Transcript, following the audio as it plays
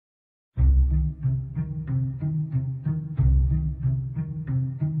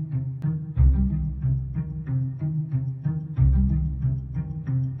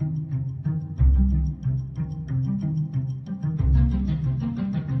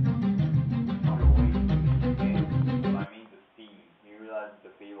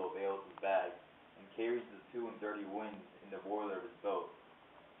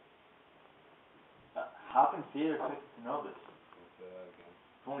theater expected to know this. Say that again.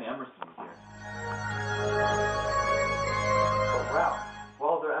 If only Emerson was here. But Ralph,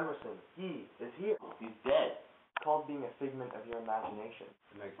 Walter Emerson, he is here. He's dead. It's called being a figment of your imagination.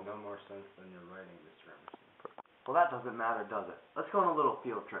 It makes no more sense than your writing, Mr. Emerson. Well, that doesn't matter, does it? Let's go on a little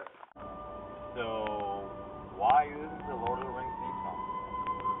field trip. So, why isn't the Lord of the Rings theme song?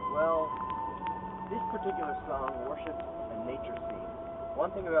 Well, this particular song worships a nature scene. One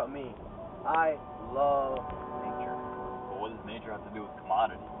thing about me, I love nature. But what does nature have to do with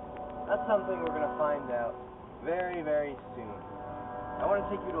commodity? That's something we're going to find out very, very soon. I want to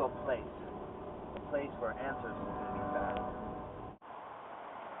take you to a place where answers will be found.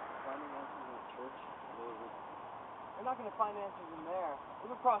 Finding answers in the church? You're not going to find answers in there.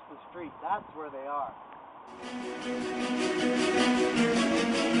 Look across the street. That's where they are.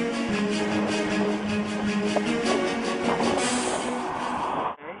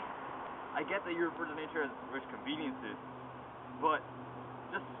 Okay, I get that you refer to nature as rich conveniences, but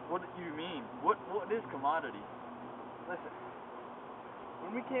just what do you mean? What is commodity? Listen,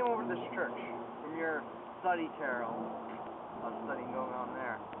 when we came over to this church from your study, Carol, of studying going on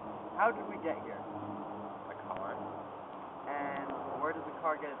there, how did we get here? A car? And where does the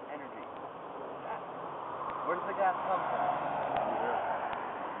car get its energy? Gas. Where does the gas come from?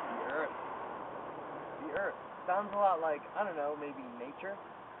 The earth. The earth. Sounds a lot like, I don't know, maybe nature?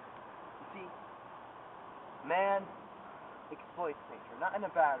 You see, man exploits nature, not in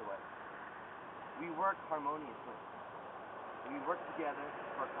a bad way. We work harmoniously. We work together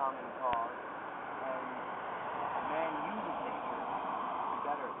for a common cause, and man uses nature to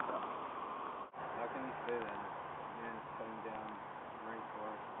better itself. How can you say that? Man is cutting down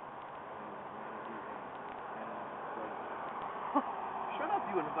rainforest and man is using animals as slaves. Shut up,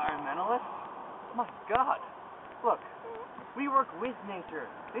 you environmentalist. My God. Look, we work with nature.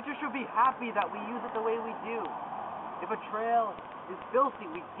 Nature should be happy that we use it the way we do. If a trail is filthy,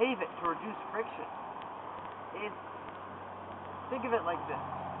 we pave it to reduce friction. Think of it like this.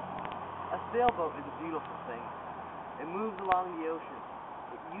 A sailboat is a beautiful thing. It moves along the ocean.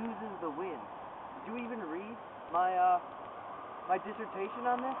 It uses the wind. Did you even read my dissertation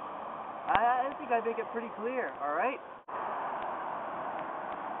on this? I think I make it pretty clear, all right?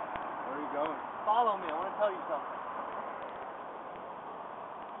 Where are you going? Follow me. I want to tell you something.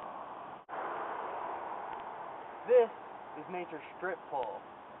 This is nature's strip pole.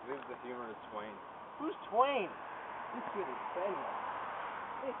 Leave the humor to Twain. Who's Twain? This kid is famous.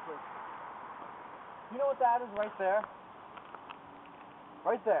 Hey, kid. You know what that is right there?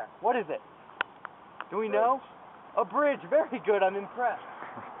 Right there. What is it? Do we know? A bridge. Very good. I'm impressed.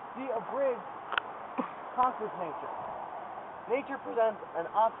 See, a bridge conquers nature. Nature presents an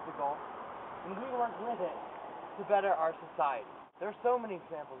obstacle, and we work with it to better our society. There are so many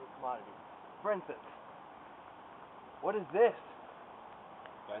examples of commodities. For instance, what is this?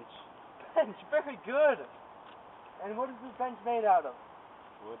 Bench. Bench. Very good. And what is this bench made out of?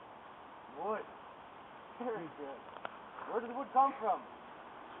 Wood. Wood. Very good. Where does the wood come from?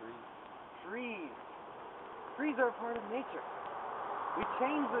 Trees. Trees. Trees are a part of nature. We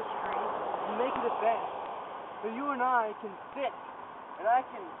change this tree and make it a bench. So you and I can sit, and I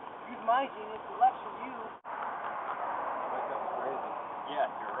can use my genius to lecture you. That sounds crazy. Yeah,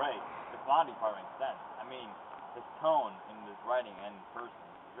 you're right. The commodity part makes sense. I mean, his tone in this writing and in person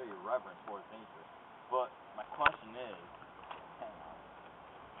is very reverent towards nature. But my question is, hang on.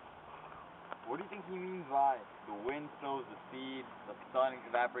 What do you think he means by the wind sows the seed, the sun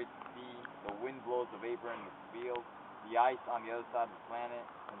evaporates the seed, the wind blows the vapor in the field, the ice on the other side of the planet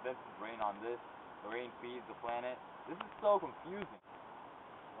condenses rain on this, the rain feeds the planet? This is so confusing.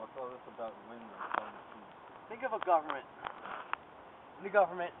 What's all this about wind and sun and seas? Think of a government. In the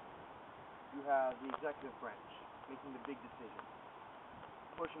government, you have the executive branch making the big decisions,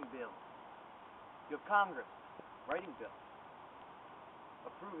 pushing bills. You have Congress writing bills,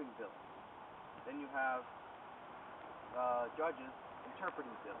 approving bills. Then you have judges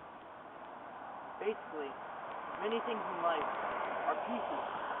interpreting bills. Basically, many things in life are pieces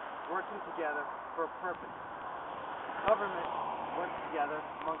working together for a purpose. Government works together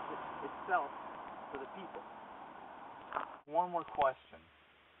amongst itself for the people. One more question.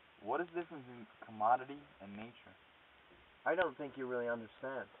 What is the difference in commodity and nature? I don't think you really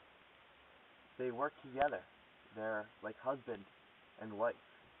understand. They work together. They're like husband and wife.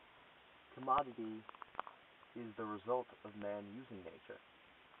 Commodity is the result of man using nature.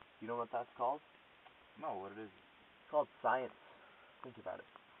 You know what that's called? No, what it is? It's called science. Think about it.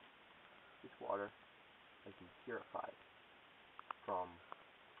 This water has been purified from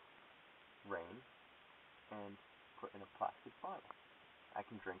rain and put in a plastic bottle. I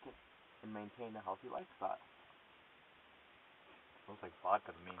can drink it and maintain a healthy lifestyle. Looks like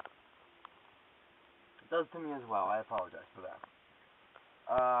vodka to me. It does to me as well. I apologize for that.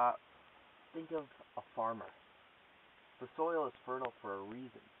 Think of a farmer. The soil is fertile for a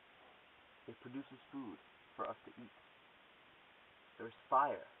reason. It produces food for us to eat. There's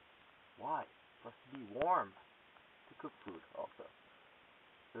fire. Why? For us to be warm. To cook food also.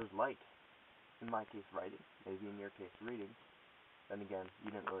 There's light. In my case, writing. Maybe in your case, reading. Then again,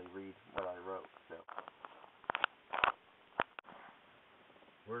 you didn't really read what I wrote, so.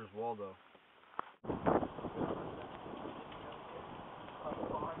 Where's Waldo?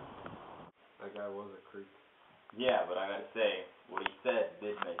 That guy was a creep. Yeah, but I gotta say, what he said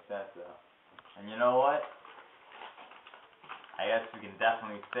did make sense though. And you know what? I guess we can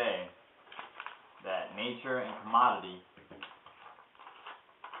definitely say that nature and commodity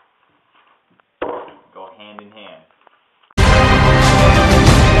go hand in hand.